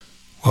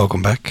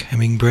Welcome back,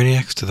 Hemming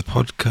Brainiacs, to the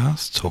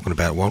podcast talking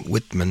about Walt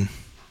Whitman.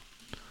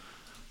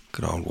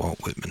 Good old Walt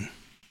Whitman.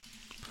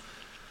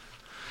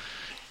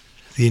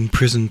 The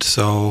Imprisoned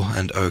Soul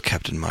and Oh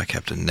Captain, My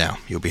Captain. Now,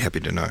 you'll be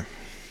happy to know,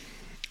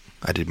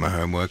 I did my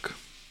homework.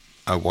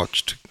 I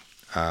watched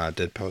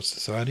Dead Poets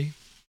Society.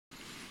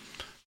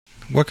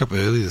 Woke up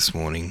early this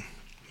morning,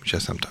 which I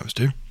sometimes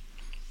do,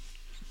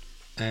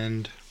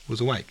 and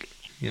was awake.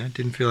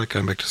 Didn't feel like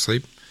going back to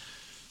sleep.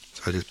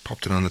 So I just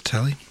popped it on the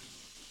telly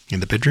in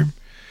the bedroom.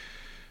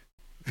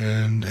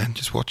 And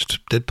just watched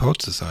Dead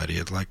Poets Society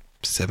at like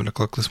 7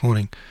 o'clock this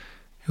morning.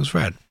 It was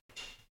rad.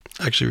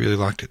 I actually really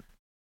liked it.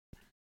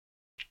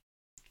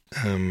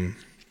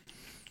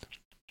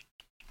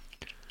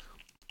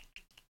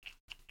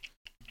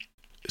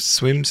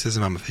 Swim says,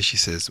 Mama Fishy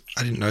says,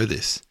 I didn't know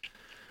this,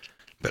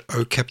 but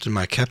Oh Captain,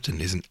 My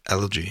Captain is an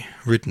elegy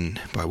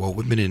written by Walt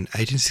Whitman in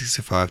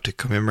 1865 to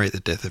commemorate the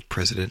death of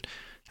President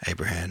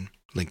Abraham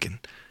Lincoln.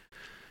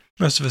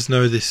 Most of us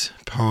know this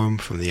poem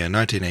from the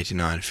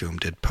 1989 film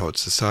Dead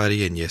Poets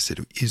Society, and yes, it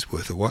is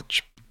worth a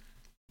watch.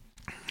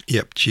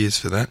 Yep, cheers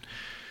for that.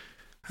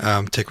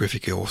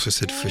 Techrific also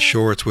said, for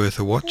sure it's worth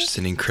a watch. It's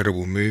an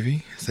incredible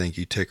movie. Thank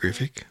you,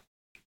 Techrific.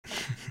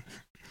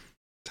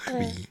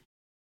 Toby.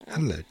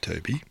 Hello,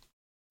 Toby.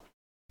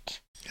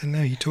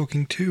 Hello, you're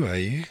talking too, are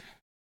you?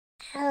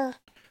 Oh,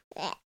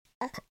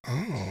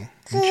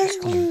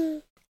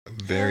 interesting.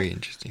 Very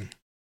interesting.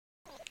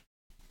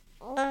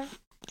 Oh.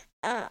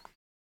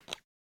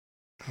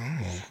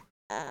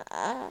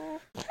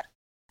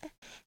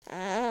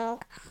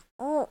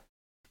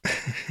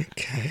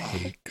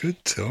 Okay,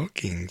 good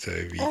talking,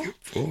 Toby. Good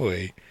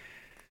boy.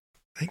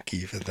 Thank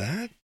you for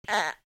that.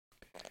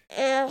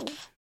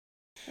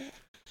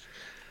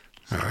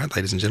 Alright,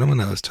 ladies and gentlemen,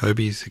 that was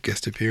Toby's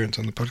guest appearance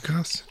on the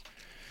podcast.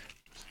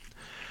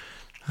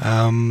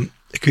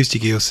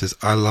 Acoustic Eel says,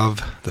 I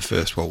love the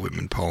first Walt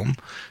Whitman poem.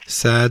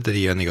 Sad that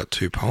he only got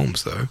 2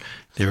 poems, though.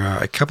 There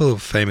are a couple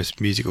of famous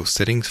musical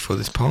settings for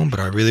this poem, but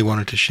I really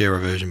wanted to share a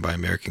version by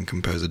American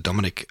composer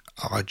Dominic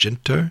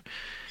Argento.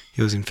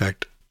 He was, in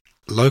fact,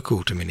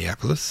 local to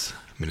Minneapolis,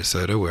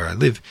 Minnesota, where I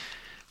live,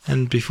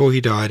 and before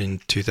he died in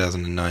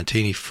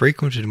 2019, he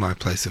frequented my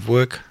place of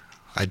work.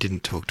 I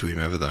didn't talk to him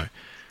ever, though.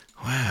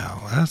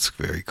 Wow, that's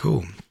very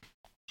cool.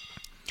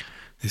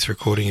 This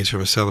recording is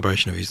from a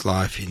celebration of his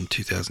life in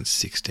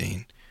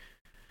 2016.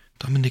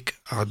 Dominic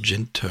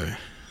Argento.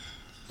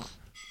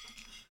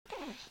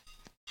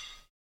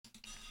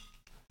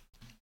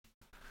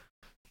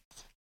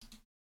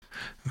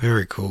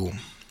 Very cool.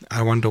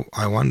 I wonder,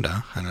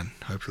 and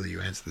hopefully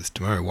you answer this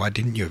tomorrow, why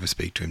didn't you ever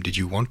speak to him? Did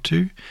you want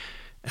to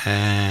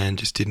and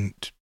just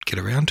didn't get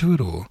around to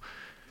it, or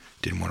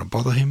didn't want to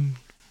bother him?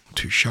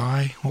 Too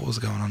shy? What was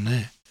going on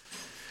there?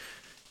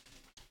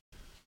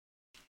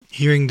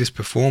 Hearing this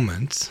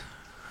performance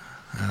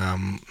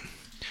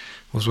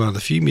was one of the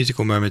few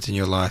musical moments in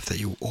your life that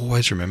you'll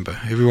always remember.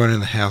 Everyone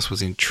in the house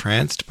was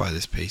entranced by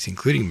this piece,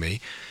 including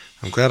me.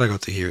 I'm glad I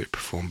got to hear it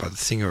performed by the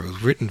singer it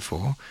was written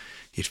for.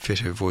 It fit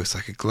her voice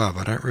like a glove.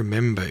 I don't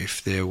remember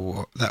if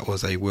that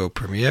was a world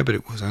premiere, but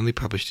it was only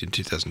published in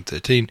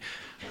 2013.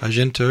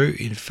 Argento,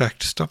 in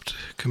fact, stopped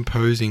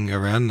composing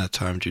around that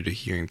time due to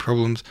hearing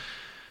problems,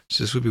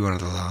 so this would be one of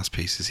the last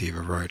pieces he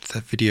ever wrote.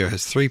 That video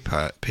has 3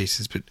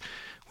 pieces, but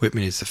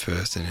Whitman is the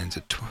first and ends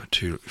at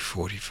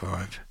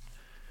 2:45.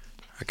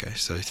 Okay,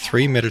 so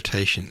 3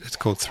 meditations. It's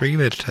called 3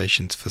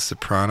 Meditations for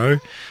Soprano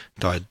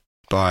by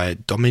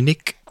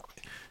Dominic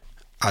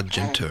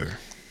Argento.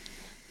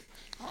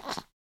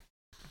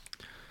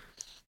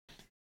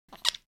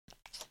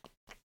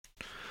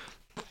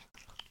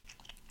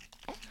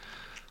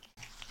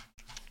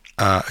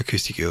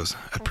 Acoustic Eels,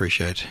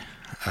 appreciate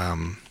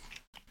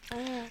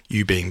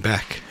you being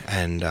back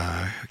and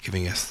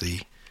giving us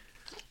the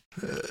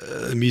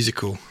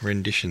musical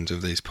renditions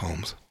of these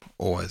poems.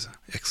 Always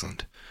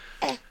excellent.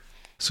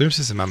 Swim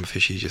says, and Mama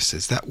Fishy just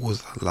says, that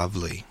was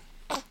lovely.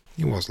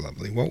 It was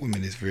lovely. Walt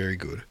Whitman is very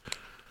good.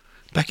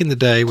 Back in the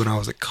day when I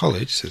was at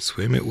college, said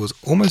Swim, it was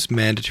almost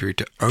mandatory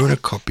to own a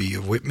copy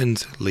of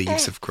Whitman's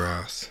Leaves of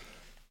Grass.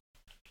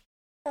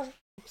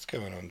 What's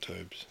going on,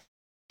 Tobes?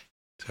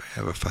 Sorry, I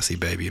have a fussy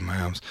baby in my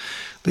arms.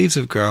 Leaves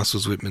of Grass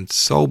was Whitman's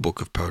sole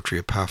book of poetry,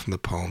 apart from the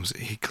poems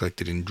he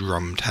collected in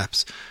Drum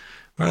Taps.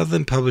 Rather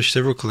than publish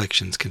several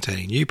collections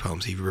containing new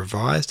poems, he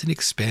revised and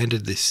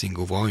expanded this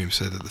single volume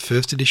so that the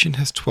first edition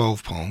has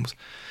 12 poems.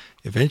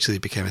 Eventually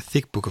it became a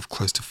thick book of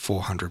close to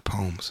 400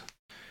 poems.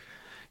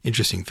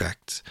 Interesting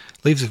facts.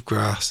 Leaves of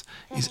Grass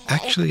is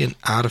actually an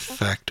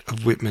artifact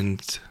of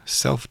Whitman's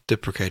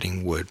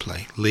self-deprecating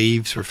wordplay.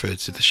 Leaves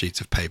refers to the sheets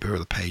of paper or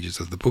the pages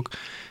of the book,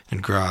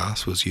 and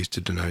grass was used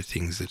to denote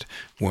things that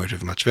weren't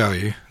of much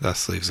value.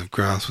 Thus, Leaves of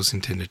Grass was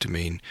intended to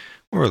mean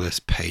more or less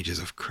pages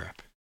of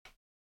crap.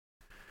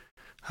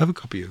 I have a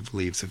copy of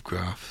Leaves of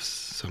Grass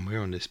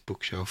somewhere on this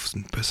bookshelf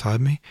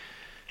beside me.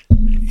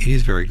 It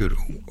is very good.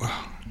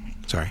 Oh,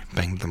 sorry,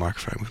 banged the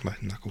microphone with my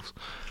knuckles.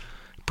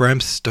 Bram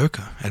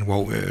Stoker and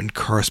Walt Whitman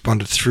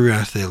corresponded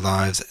throughout their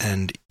lives,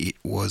 and it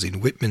was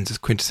in Whitman's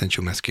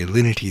quintessential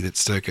masculinity that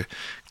Stoker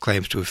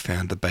claims to have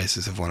found the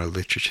basis of one of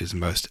literature's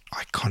most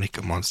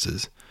iconic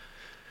monsters.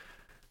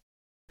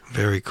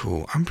 Very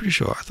cool. I'm pretty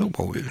sure, I thought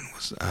Walt Whitman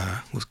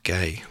was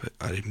gay, but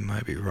I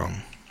might be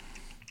wrong.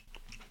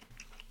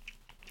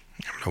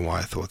 I don't know why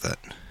I thought that.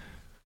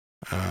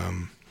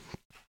 I'm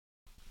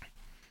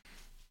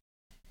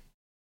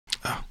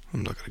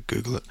not going to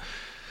Google it.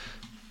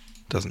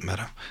 Doesn't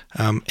matter.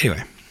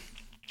 Anyway,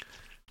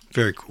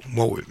 very cool.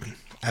 Walt Whitman,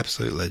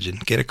 absolute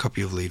legend. Get a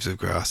copy of Leaves of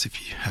Grass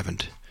if you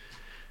haven't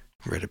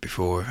read it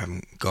before,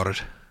 haven't got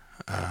it.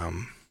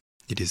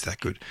 It is that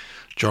good.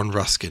 John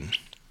Ruskin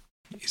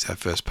is our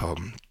first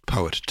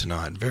poet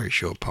tonight. Very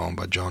short poem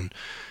by John.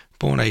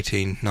 Born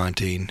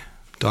 1819,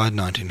 died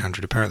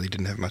 1900. Apparently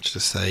didn't have much to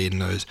say in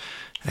those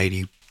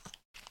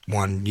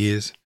 81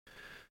 years.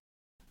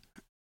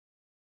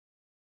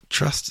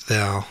 Trust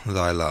thou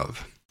thy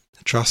love.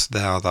 Trust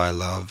thou thy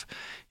love,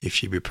 if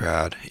she be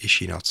proud, is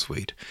she not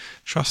sweet?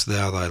 Trust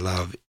thou thy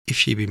love, if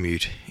she be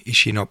mute, is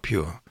she not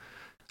pure?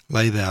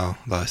 Lay thou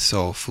thy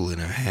soul full in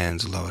her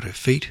hands, low at her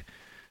feet.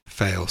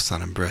 Fail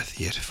sun and breath,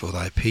 yet for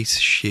thy peace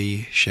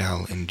she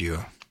shall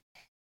endure.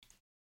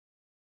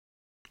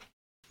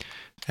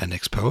 Our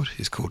next poet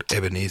is called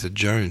Ebenezer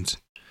Jones,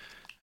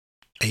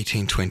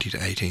 1820 to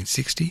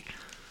 1860.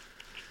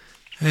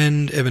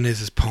 And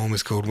Ebenezer's poem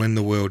is called When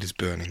the World is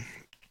Burning.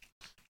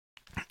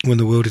 When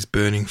the world is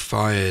burning,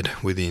 fired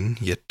within,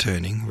 yet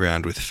turning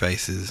round with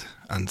faces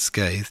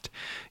unscathed,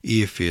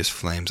 ear-fierce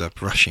flames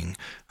uprushing,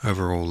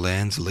 over all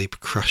lands leap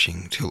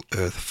crushing, till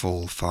earth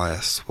fall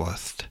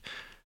fire-swathed,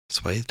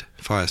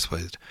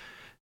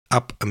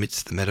 up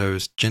amidst the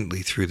meadows,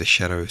 gently through the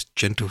shadows,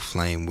 gentle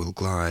flame will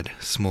glide,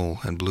 small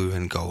and blue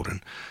and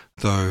golden,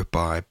 though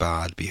by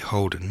bard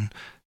beholden,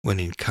 when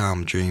in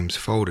calm dreams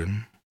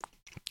folden,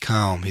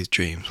 calm his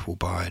dreams will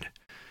bide.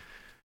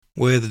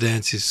 Where the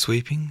dance is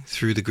sweeping,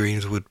 through the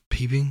greenswood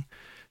peeping,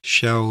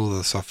 shall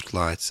the soft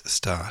lights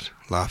start,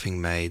 laughing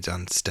maids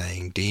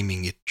unstaying,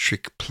 deeming it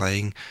trick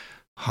playing,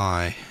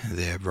 high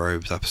their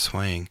robes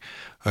upswaying,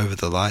 over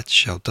the lights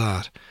shall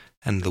dart,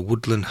 and the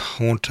woodland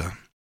haunter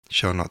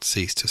shall not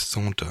cease to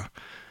saunter,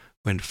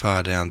 when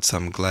far down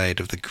some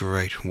glade of the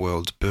great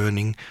world's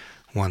burning,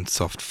 one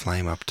soft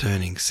flame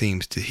upturning,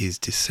 seems to his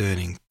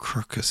discerning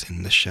crocus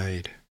in the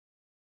shade.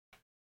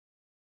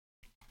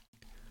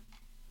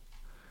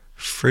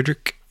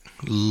 Frederick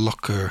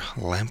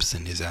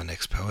Locker-Lampson is our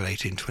next poet,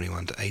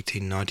 1821 to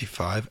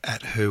 1895.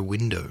 At Her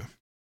Window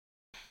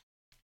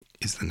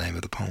is the name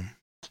of the poem.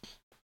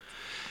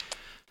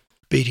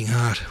 Beating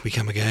heart, we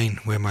come again,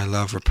 where my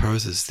love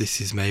reposes.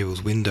 This is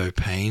Mabel's window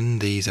pane,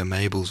 these are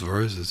Mabel's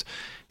roses.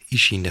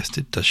 Is she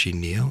nested, does she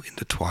kneel in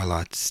the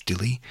twilight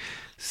stilly?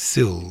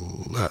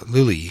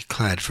 Lily,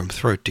 clad from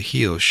throat to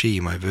heel, she,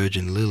 my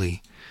virgin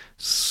lily.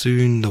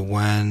 Soon the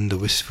wan, the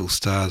wistful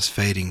stars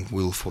fading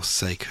will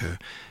forsake her.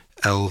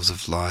 Elves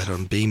of light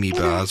on beamy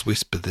bars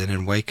whisper then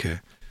and wake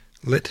her.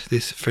 Let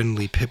this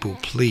friendly pebble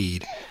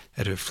plead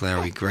at her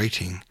flowery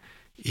grating.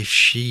 If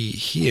she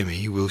hear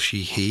me, will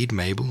she heed?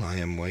 Mabel, I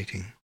am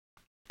waiting.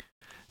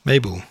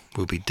 Mabel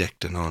will be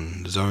decked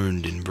anon,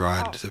 zoned in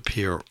bride's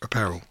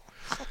apparel.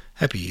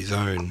 Happy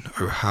zone,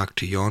 O hark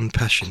to yon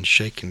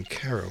passion-shaken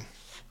carol.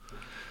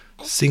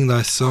 Sing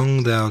thy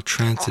song, thou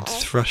tranced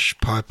thrush,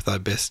 pipe thy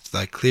best,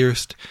 thy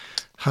clearest.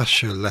 Hush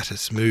her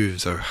lattice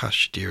moves, O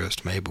hush,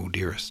 dearest Mabel,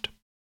 dearest.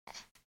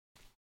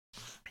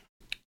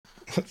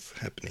 What's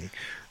happening?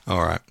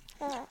 Alright,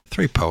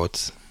 3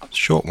 poets,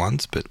 short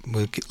ones, but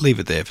we'll leave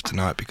it there for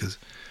tonight because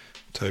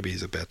Toby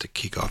is about to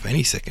kick off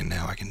any second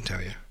now, I can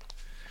tell you.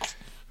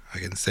 I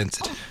can sense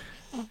it.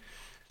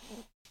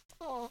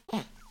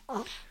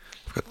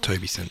 I've got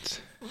Toby sense.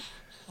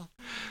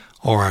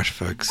 Alright,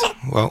 folks.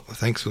 Well,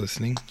 thanks for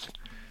listening.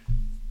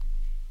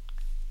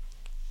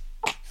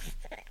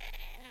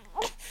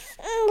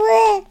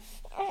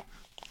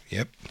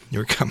 Yep,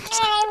 here it comes.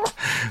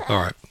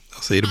 Alright,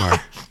 I'll see you tomorrow.